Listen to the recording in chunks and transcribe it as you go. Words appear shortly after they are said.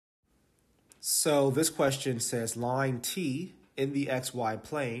So this question says line T in the xy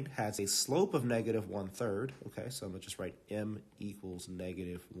plane has a slope of negative 1/3. Okay, so I'm going to just write m equals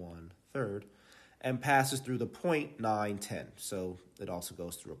negative 1/3 and passes through the point 9, 10. So it also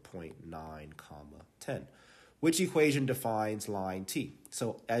goes through a point 9, 10. Which equation defines line T?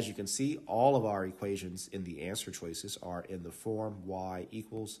 So as you can see, all of our equations in the answer choices are in the form y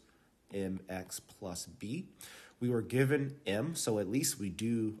equals mx plus b. We were given m, so at least we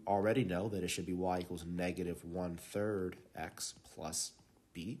do already know that it should be y equals negative 1/3 x plus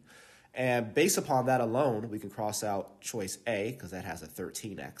b. And based upon that alone, we can cross out choice A, because that has a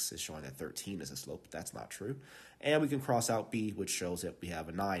 13x. It's showing that 13 is a slope. That's not true. And we can cross out B, which shows that we have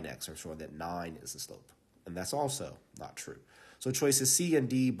a 9x, or showing that 9 is a slope. And that's also not true. So choices C and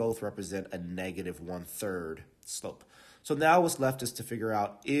D both represent a negative 1/3 slope. So now what's left is to figure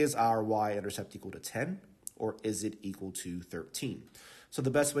out, is our y-intercept equal to 10, or is it equal to 13? So the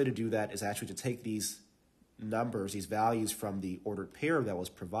best way to do that is actually to take these numbers, these values from the ordered pair that was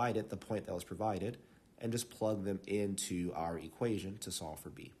provided, the point that was provided, and just plug them into our equation to solve for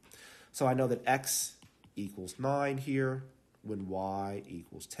B. So I know that x equals 9 here when y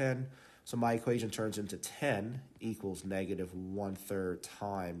equals 10. So my equation turns into 10 equals negative 1/3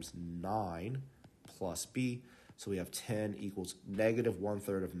 times 9 plus b. So we have 10 equals negative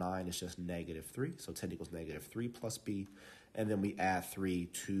 1/3 of 9 is just negative 3. So 10 equals negative 3 plus b. And then we add 3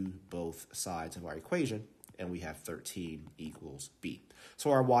 to both sides of our equation, and we have 13 equals b. So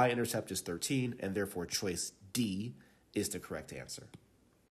our y-intercept is 13, and therefore choice D is the correct answer.